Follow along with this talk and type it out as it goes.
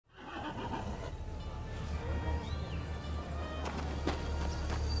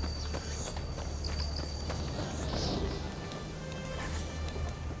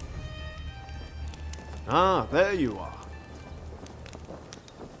Ah, there you are.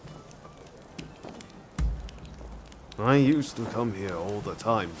 I used to come here all the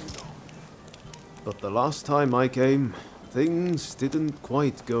time, you know. But the last time I came, things didn't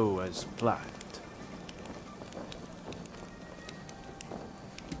quite go as planned.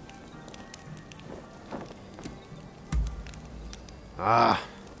 Ah,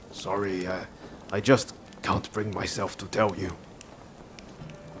 sorry, I just can't bring myself to tell you.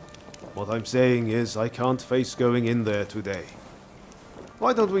 What I'm saying is I can't face going in there today.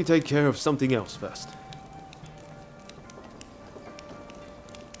 Why don't we take care of something else first?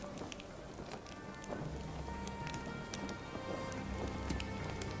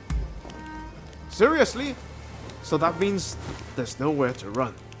 Seriously? So that means there's nowhere to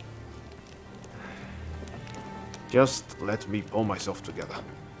run. Just let me pull myself together.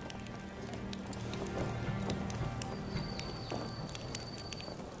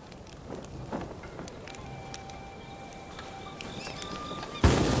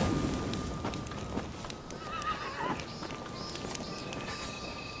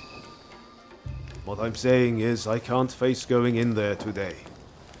 What I'm saying is I can't face going in there today.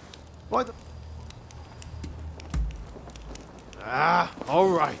 Why the... Ah, all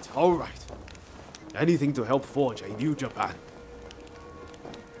right. Anything to help forge a new Japan.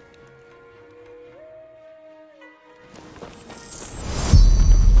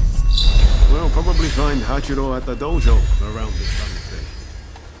 We'll probably find Hachiro at the dojo around this time of day.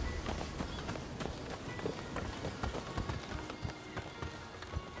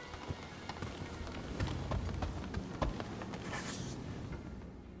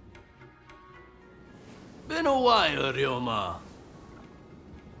 Been a while, Ryoma.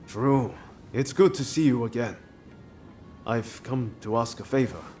 True. It's good to see you again. I've come to ask a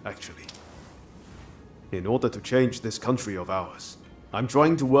favor, actually. In order to change this country of ours, I'm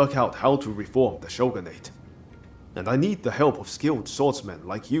trying to work out how to reform the shogunate. And I need the help of skilled swordsmen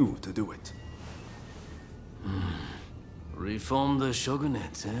like you to do it. Reform the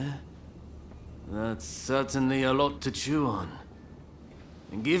shogunate, eh? That's certainly a lot to chew on.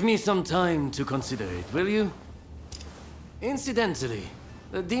 Give me some time to consider it, will you? Incidentally,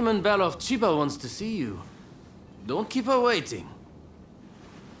 the demon belle of Chiba wants to see you. Don't keep her waiting.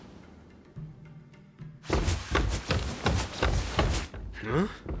 Huh?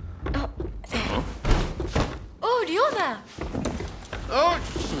 Oh, Ryoma! Oh!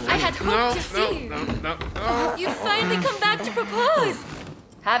 I had hoped to see you. No. You've finally come back to propose,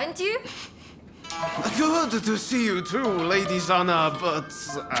 haven't you? Good to see you too, Lady Sana, but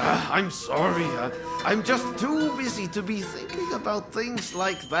I'm sorry. I'm just too busy to be thinking about things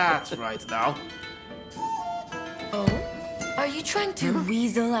like that right now. Oh? Are you trying to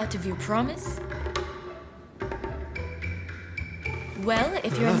weasel out of your promise? Well,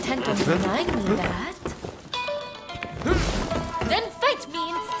 if you're intent on denying me that, then fight me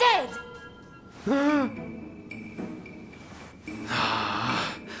instead!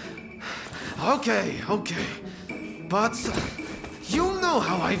 Okay. But you know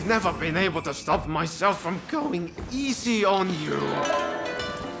how I've never been able to stop myself from going easy on you.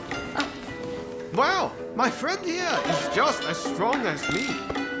 Well, my friend here is just as strong as me.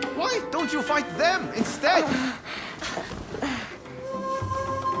 Why don't you fight them instead?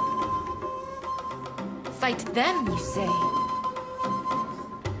 Fight them, you say?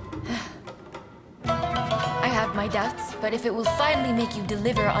 I have my doubts, but if it will finally make you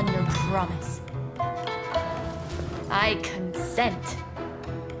deliver on your promise, I consent.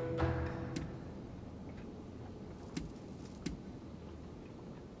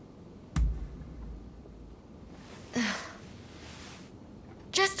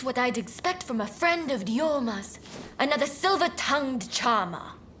 Just what I'd expect from a friend of Ryoma's. Another silver-tongued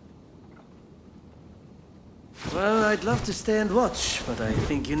charmer. Well, I'd love to stay and watch, but I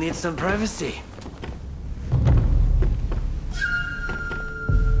think you need some privacy.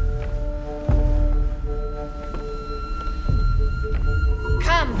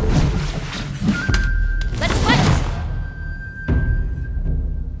 Come! Let's fight!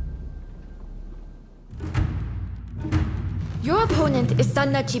 Your opponent is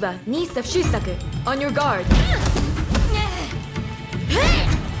Sanna Chiba, niece of Shusaku. On your guard.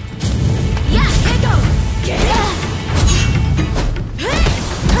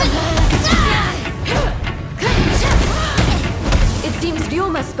 It seems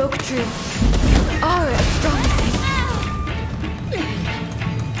Ryoma spoke true. You are as strong as him.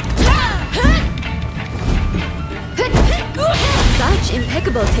 Such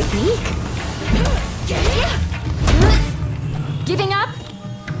impeccable technique. Giving up?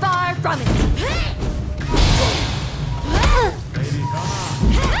 Far from it.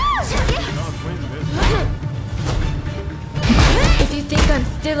 I'm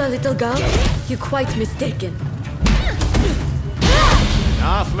still a little girl, you're quite mistaken.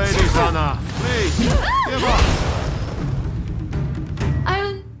 Enough, Lady Sana. Please, give up.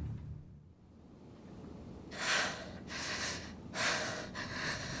 I'll...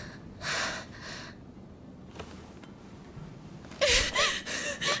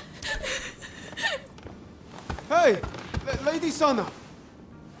 Hey, Lady Sana.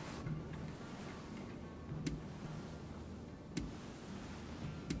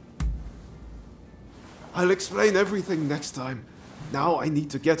 I'll explain everything next time. Now I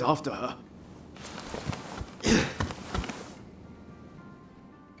need to get after her.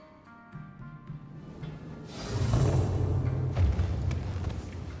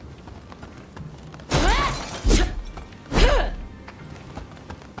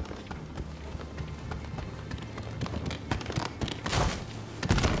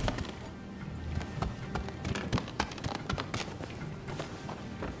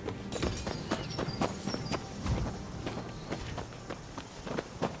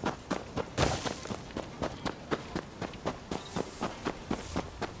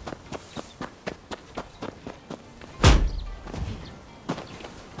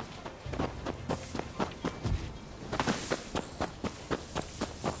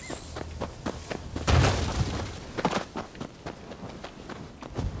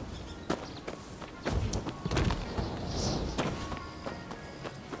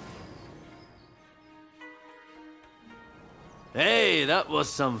 Hey, that was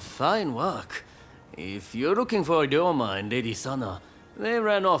some fine work. If you're looking for Ryoma and Lady Sana, they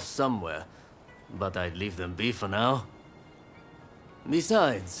ran off somewhere. But I'd leave them be for now.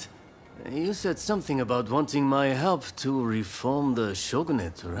 Besides, you said something about wanting my help to reform the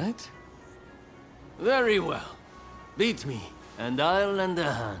shogunate, right? Very well. Beat me, and I'll lend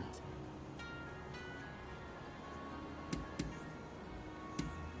a hand.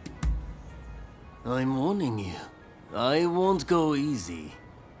 I'm warning you. I won't go easy.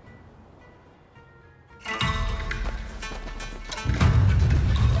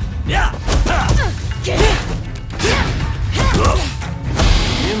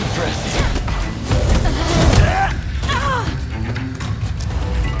 Impressive.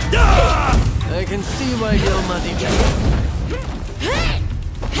 I can see why you're muddy.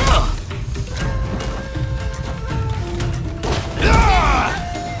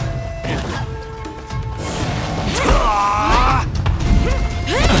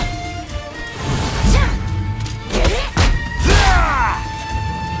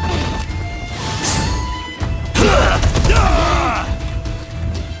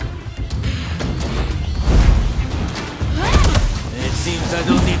 I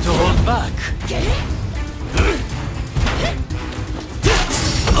don't need to hold back.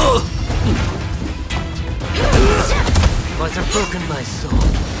 Might have broken my soul,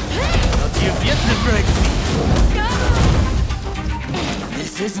 but you've yet to break me.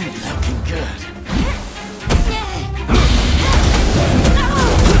 This isn't looking good.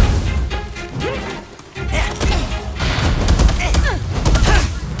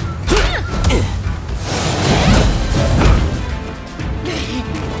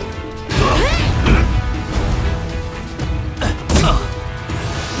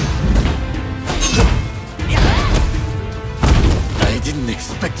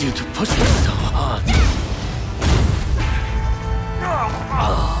 Expect you to push me so hard.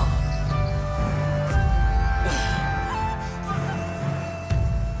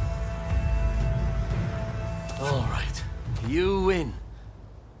 All right, you win.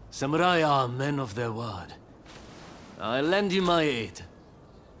 Samurai are men of their word. I'll lend you my aid.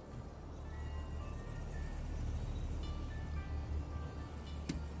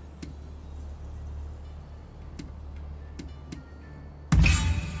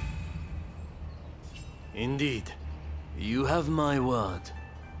 Indeed. You have my word.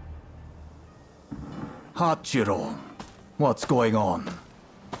 Hachiro, what's going on?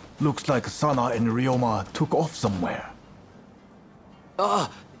 Looks like Sana and Ryoma took off somewhere.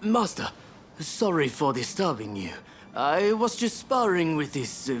 Master. Sorry for disturbing you. I was just sparring with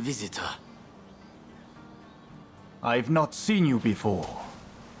this visitor. I've not seen you before.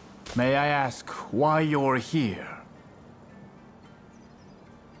 May I ask why you're here?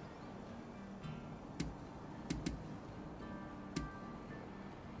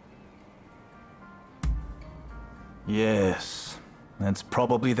 Yes, that's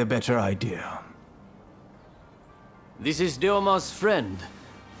probably the better idea. This is Ryoma's friend.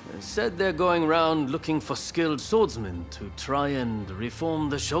 Said they're going around looking for skilled swordsmen to try and reform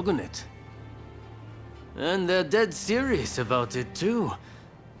the shogunate. And they're dead serious about it too.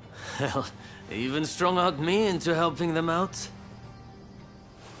 Hell, they even strung out me into helping them out.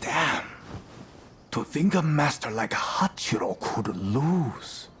 To think a master like Hachiro could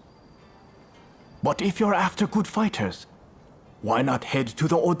lose. But if you're after good fighters, why not head to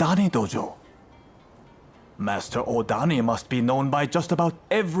the Odani dojo? Master Odani must be known by just about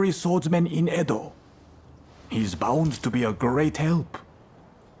every swordsman in Edo. He's bound to be a great help.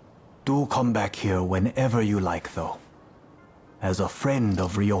 Do come back here whenever you like, though. As a friend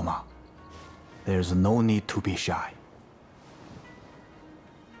of Ryoma, there's no need to be shy.